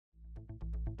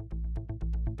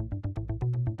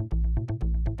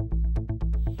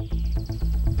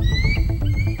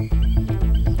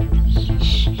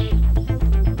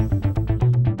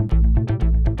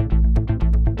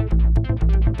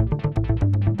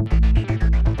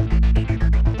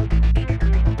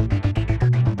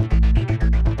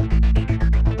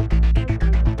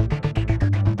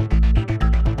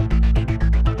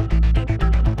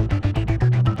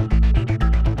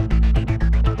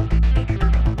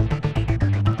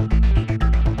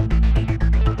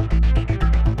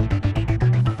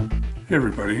Hey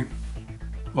everybody,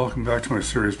 welcome back to my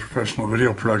series Professional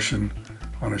Video Production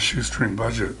on a Shoestring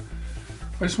Budget.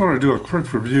 I just want to do a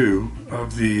quick review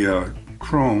of the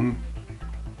Chrome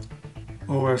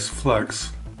OS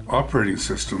Flex operating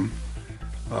system,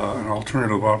 an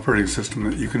alternative operating system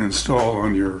that you can install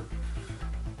on your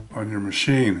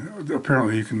machine.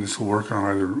 Apparently this will work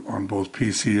on both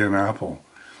PC and Apple.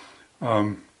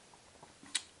 I've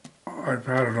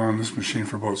had it on this machine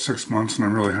for about 6 months and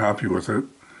I'm really happy with it.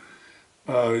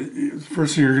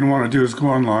 First thing you're going to want to do is go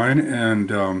online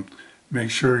and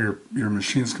make sure your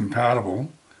machine's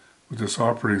compatible with this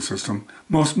operating system.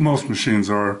 Most machines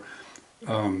are.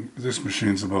 This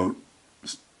machine's about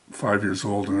 5 years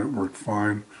old and it worked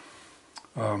fine.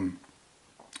 So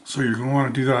you're going to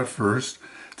want to do that first.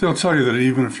 They'll tell you that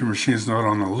even if your machine's not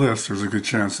on the list, there's a good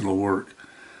chance it'll work.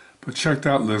 But check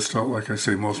that list out. Like I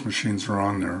say, most machines are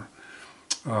on there.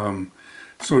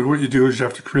 So what you do is you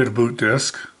have to create a boot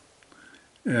disk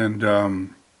and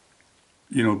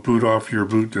boot off your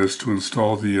boot disk to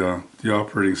install the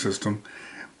operating system.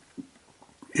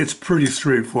 It's pretty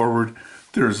straightforward.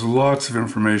 There's lots of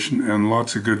information and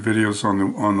lots of good videos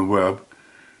on the web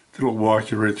that'll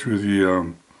walk you right through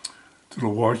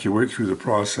the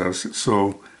process.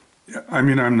 So, I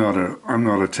mean, I'm not a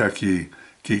techie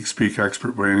geek speak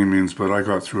expert by any means, but I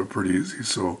got through it pretty easy.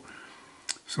 So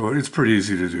it's pretty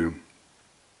easy to do.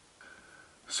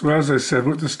 So as I said,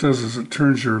 what this does is it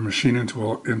turns your machine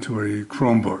into a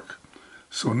Chromebook.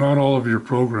 So not all of your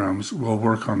programs will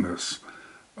work on this.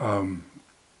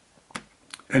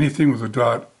 Anything with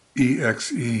a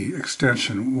 .exe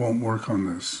extension won't work on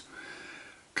this.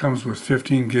 Comes with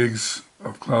 15 gigs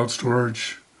of cloud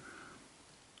storage,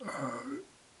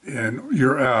 and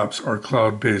your apps are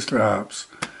cloud-based apps.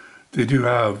 They do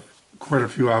have quite a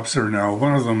few apps there now.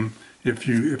 One of them, if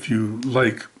you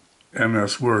like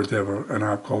MS Word, they have an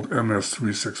app called MS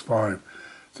 365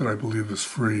 that I believe is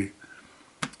free,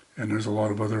 and there's a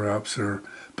lot of other apps there.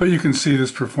 But you can see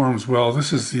this performs well.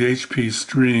 This is the HP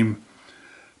Stream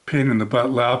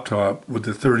pain-in-the-butt laptop with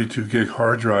the 32 gig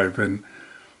hard drive, and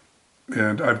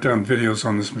I've done videos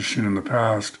on this machine in the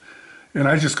past, and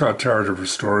I just got tired of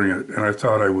restoring it, and I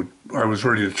thought I was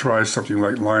ready to try something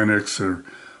like Linux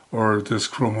or this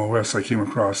Chrome OS. I came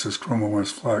across this Chrome OS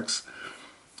Flex,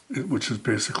 which is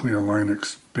basically a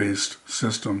Linux-based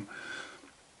system.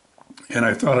 And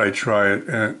I thought I'd try it,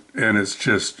 and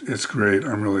it's great.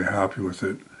 I'm really happy with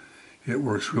it. It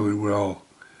works really well.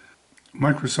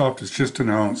 Microsoft has just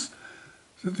announced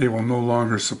that they will no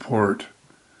longer support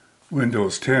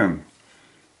Windows 10,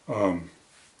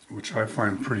 which I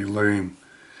find pretty lame.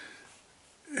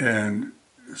 And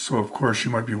so, of course,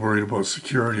 you might be worried about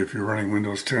security if you're running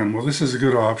Windows 10. Well, this is a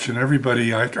good option.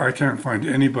 I can't find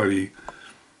anybody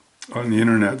on the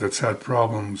internet that's had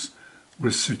problems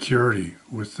with security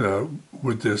with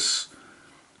this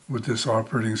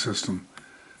operating system.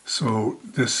 So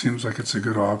this seems like it's a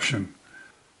good option.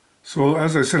 So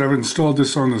as I said, I've installed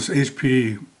this on this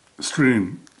HP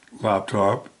Stream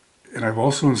laptop, and I've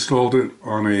also installed it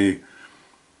on a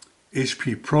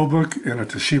HP ProBook and a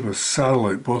Toshiba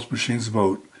Satellite, both machines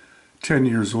about 10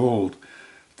 years old.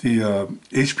 The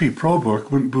HP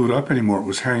ProBook wouldn't boot up anymore. It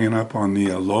was hanging up on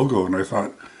the logo, and I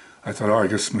thought, oh, I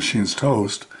guess the machine's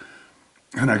toast.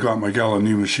 And I got my gal a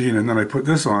new machine, and then I put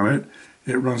this on it.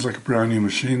 It runs like a brand new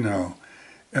machine now.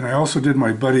 And I also did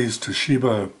my buddy's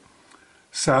Toshiba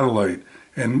Satellite,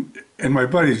 and my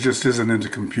buddy just isn't into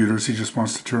computers. He just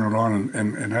wants to turn it on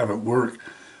and have it work.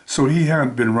 So he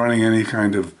hadn't been running any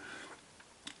kind of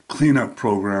cleanup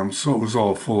program, so it was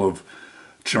all full of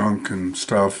junk and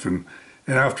stuff. And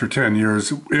after 10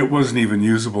 years, it wasn't even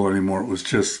usable anymore. It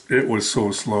was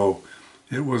so slow.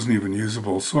 It wasn't even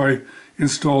usable. So I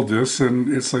installed this,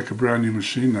 and it's like a brand new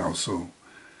machine now. So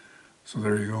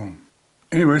there you go.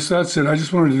 Anyway, so that's it. I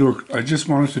just wanted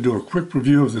to do a quick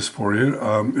review of this for you.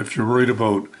 If you're worried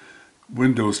about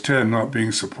Windows 10 not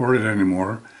being supported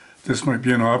anymore, this might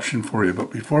be an option for you.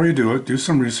 But before you do it, do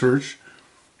some research.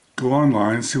 Go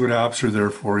online, see what apps are there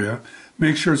for you.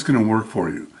 Make sure it's going to work for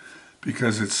you,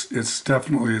 because it's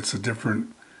definitely a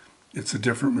different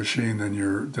machine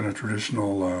than a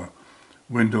traditional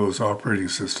Windows operating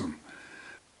system.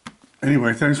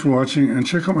 Anyway, thanks for watching, and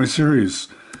check out my series,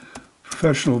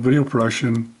 Professional Video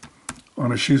Production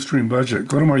on a Shoestring Budget.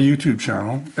 Go to my YouTube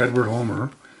channel, Edward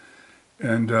Homer,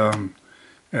 and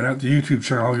at the YouTube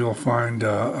channel you'll find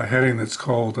a heading that's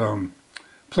called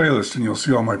Playlist, and you'll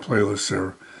see all my playlists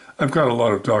there. I've got a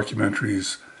lot of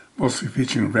documentaries, mostly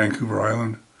featuring Vancouver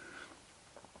Island,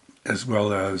 as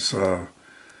well as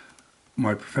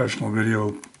my professional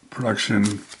video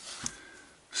production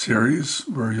series,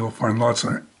 where you'll find lots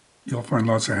of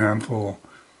handful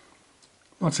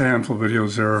lots of handful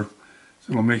videos there.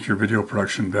 It'll make your video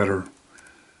production better.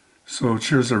 So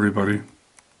cheers everybody.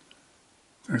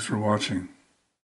 Thanks for watching.